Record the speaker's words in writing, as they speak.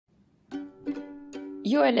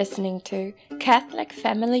You are listening to Catholic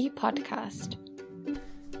Family Podcast.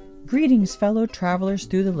 Greetings, fellow travelers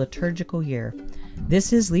through the liturgical year.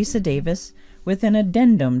 This is Lisa Davis with an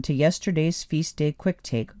addendum to yesterday's feast day quick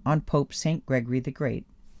take on Pope St. Gregory the Great.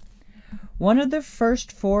 One of the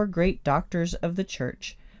first four great doctors of the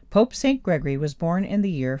Church, Pope St. Gregory was born in the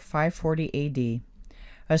year 540 A.D.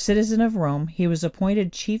 A citizen of Rome, he was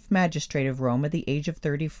appointed chief magistrate of Rome at the age of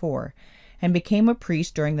 34 and became a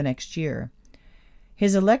priest during the next year.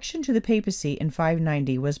 His election to the papacy in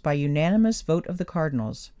 590 was by unanimous vote of the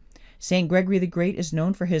cardinals. St. Gregory the Great is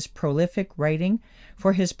known for his prolific writing,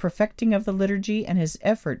 for his perfecting of the liturgy, and his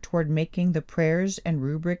effort toward making the prayers and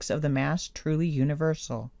rubrics of the Mass truly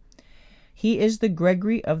universal. He is the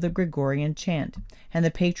Gregory of the Gregorian chant, and the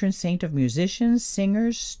patron saint of musicians,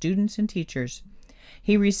 singers, students, and teachers.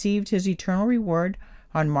 He received his eternal reward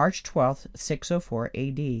on March 12, 604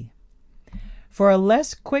 A.D. For a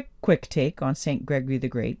less quick take on St. Gregory the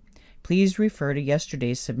Great, please refer to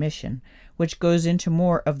yesterday's submission, which goes into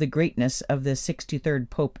more of the greatness of the 63rd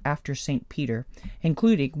Pope after St. Peter,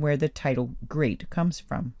 including where the title Great comes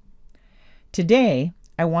from. Today,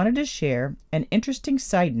 I wanted to share an interesting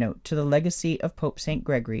side note to the legacy of Pope St.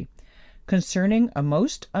 Gregory concerning a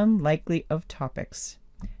most unlikely of topics: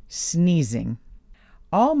 sneezing.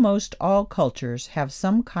 Almost all cultures have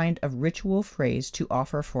some kind of ritual phrase to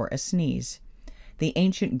offer for a sneeze. The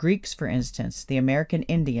ancient Greeks, for instance, the American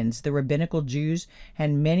Indians, the rabbinical Jews,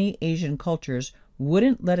 and many Asian cultures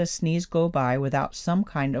wouldn't let a sneeze go by without some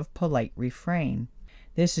kind of polite refrain.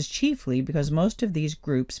 This is chiefly because most of these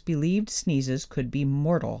groups believed sneezes could be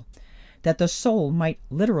mortal, that the soul might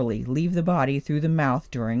literally leave the body through the mouth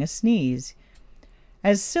during a sneeze.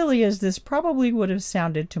 As silly as this probably would have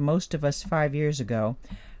sounded to most of us 5 years ago,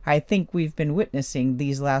 I think we've been witnessing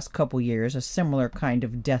these last couple years a similar kind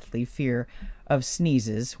of deathly fear of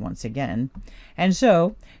sneezes once again. And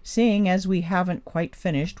so, seeing as we haven't quite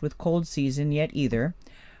finished with cold season yet either,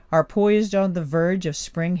 are poised on the verge of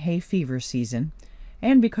spring hay fever season,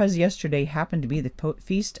 and because yesterday happened to be the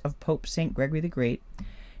feast of Pope St. Gregory the Great,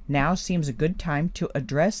 now seems a good time to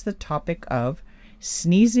address the topic of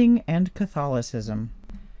sneezing and Catholicism.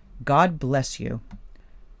 God bless you.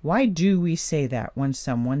 Why do we say that when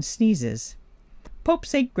someone sneezes? Pope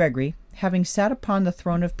St. Gregory, having sat upon the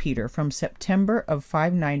throne of Peter from September of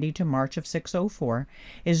 590 to March of 604,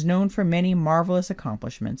 is known for many marvelous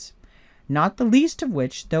accomplishments, not the least of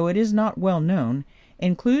which, though it is not well known,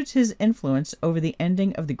 includes his influence over the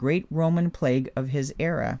ending of the great Roman plague of his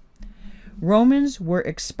era. Romans were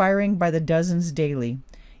expiring by the dozens daily.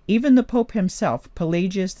 Even the Pope himself,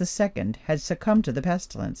 Pelagius II, had succumbed to the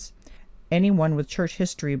pestilence. Anyone with church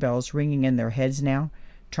history bells ringing in their heads now,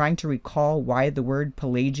 trying to recall why the word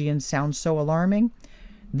Pelagian sounds so alarming?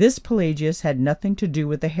 This Pelagius had nothing to do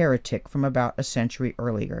with the heretic from about a century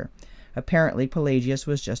earlier. Apparently, Pelagius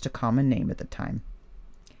was just a common name at the time.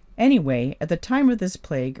 Anyway, at the time of this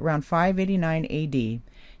plague, around 589 A.D.,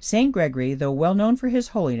 St. Gregory, though well known for his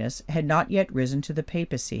holiness, had not yet risen to the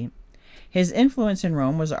papacy. His influence in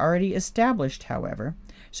Rome was already established, however,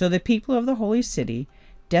 so the people of the Holy City,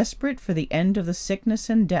 desperate for the end of the sickness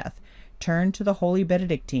and death, turned to the Holy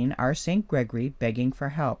Benedictine, our St. Gregory, begging for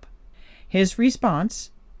help. His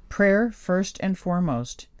response: prayer first and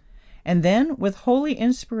foremost. And then, with holy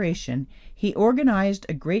inspiration, he organized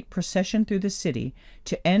a great procession through the city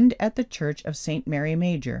to end at the church of St. Mary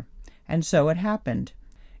Major. And so it happened.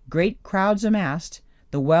 Great crowds amassed,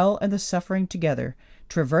 the well and the suffering together,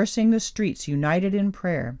 traversing the streets united in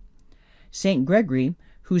prayer. St. Gregory,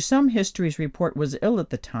 who some histories report was ill at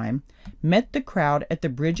the time, met the crowd at the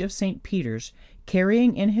bridge of St. Peter's,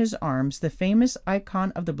 carrying in his arms the famous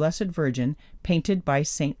icon of the Blessed Virgin painted by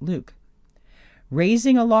St. Luke.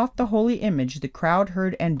 Raising aloft the holy image, the crowd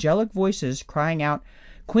heard angelic voices crying out,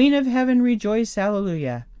 "Queen of Heaven, rejoice,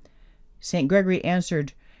 Alleluia!" St. Gregory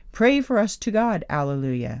answered, "Pray for us to God,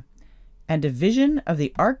 Alleluia!" And a vision of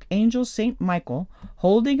the archangel St. Michael,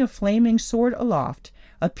 holding a flaming sword aloft,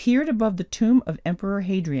 appeared above the tomb of Emperor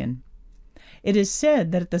Hadrian. It is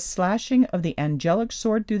said that at the slashing of the angelic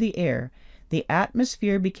sword through the air, the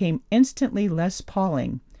atmosphere became instantly less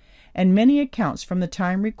appalling, and many accounts from the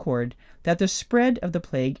time record that the spread of the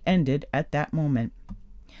plague ended at that moment.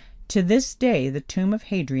 To this day, the tomb of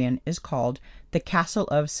Hadrian is called the Castle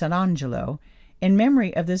of San Angelo, in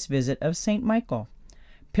memory of this visit of St. Michael.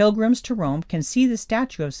 Pilgrims to Rome can see the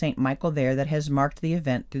statue of St. Michael there that has marked the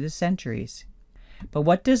event through the centuries. But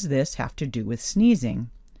what does this have to do with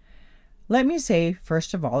sneezing? Let me say,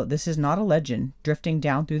 first of all, that this is not a legend drifting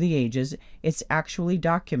down through the ages. It's actually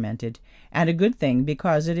documented, and a good thing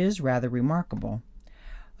because it is rather remarkable.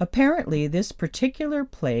 Apparently, this particular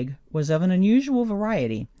plague was of an unusual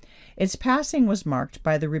variety. Its passing was marked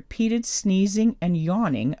by the repeated sneezing and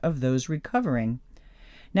yawning of those recovering.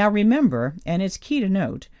 Now remember, and it's key to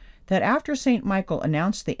note, that after St. Michael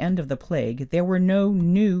announced the end of the plague, there were no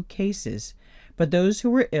new cases, but those who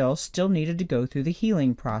were ill still needed to go through the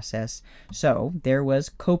healing process, so there was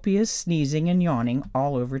copious sneezing and yawning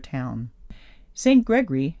all over town. St.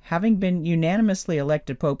 Gregory, having been unanimously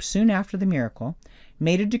elected pope soon after the miracle,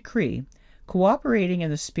 made a decree, cooperating in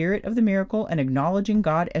the spirit of the miracle and acknowledging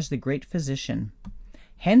God as the great physician.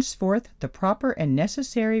 Henceforth, the proper and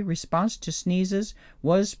necessary response to sneezes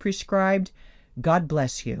was prescribed, "God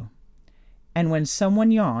bless you." And when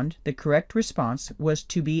someone yawned, the correct response was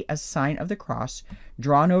to be a sign of the cross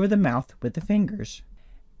drawn over the mouth with the fingers.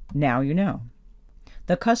 Now you know.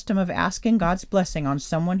 The custom of asking God's blessing on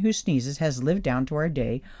someone who sneezes has lived down to our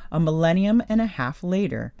day, a millennium and a half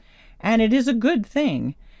later. And it is a good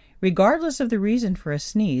thing. Regardless of the reason for a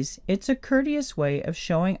sneeze, it's a courteous way of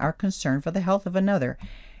showing our concern for the health of another,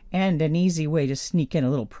 and an easy way to sneak in a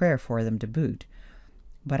little prayer for them to boot.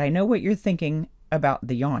 But I know what you're thinking about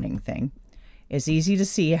the yawning thing. It's easy to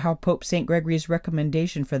see how Pope St. Gregory's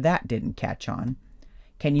recommendation for that didn't catch on.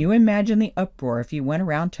 Can you imagine the uproar if you went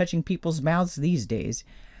around touching people's mouths these days?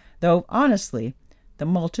 Though, honestly, the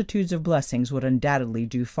multitudes of blessings would undoubtedly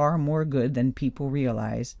do far more good than people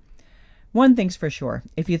realize. One thing's for sure,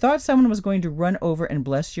 if you thought someone was going to run over and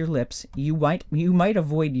bless your lips, you might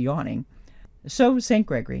avoid yawning. So, St.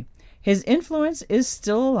 Gregory, his influence is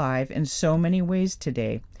still alive in so many ways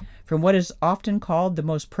today, from what is often called the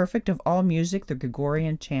most perfect of all music, the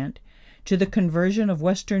Gregorian chant, to the conversion of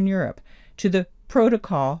Western Europe, to the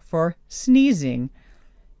protocol for sneezing,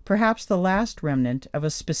 perhaps the last remnant of a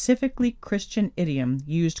specifically Christian idiom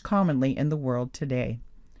used commonly in the world today.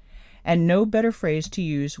 And no better phrase to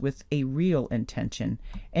use with a real intention,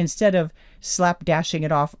 instead of slapdashing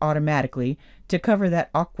it off automatically to cover that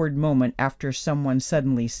awkward moment after someone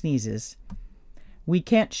suddenly sneezes. We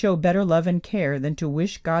can't show better love and care than to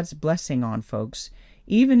wish God's blessing on folks,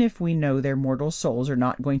 even if we know their mortal souls are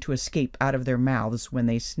not going to escape out of their mouths when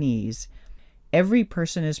they sneeze. Every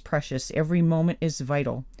person is precious, every moment is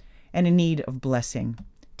vital, and in need of blessing.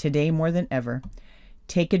 Today more than ever,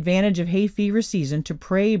 take advantage of hay fever season to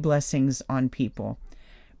pray blessings on people.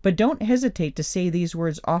 But don't hesitate to say these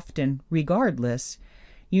words often, regardless.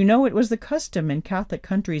 You know it was the custom in Catholic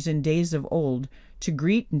countries in days of old to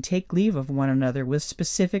greet and take leave of one another with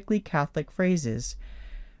specifically Catholic phrases.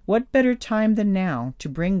 What better time than now to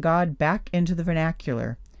bring God back into the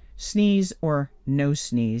vernacular, sneeze or no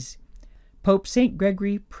sneeze? Pope St.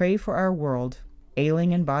 Gregory, pray for our world,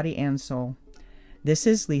 ailing in body and soul. This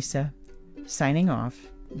is Lisa, signing off.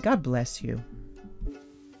 God bless you.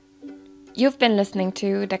 You've been listening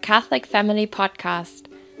to the Catholic Family Podcast.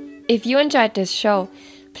 If you enjoyed this show,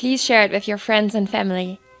 please share it with your friends and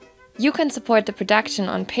family. You can support the production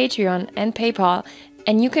on Patreon and PayPal,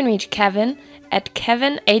 and you can reach Kevin at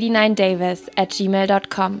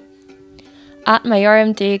kevin89davis@gmail.com. Ad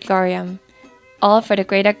Maiorem Dei Gloriam. All for the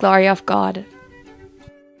greater glory of God.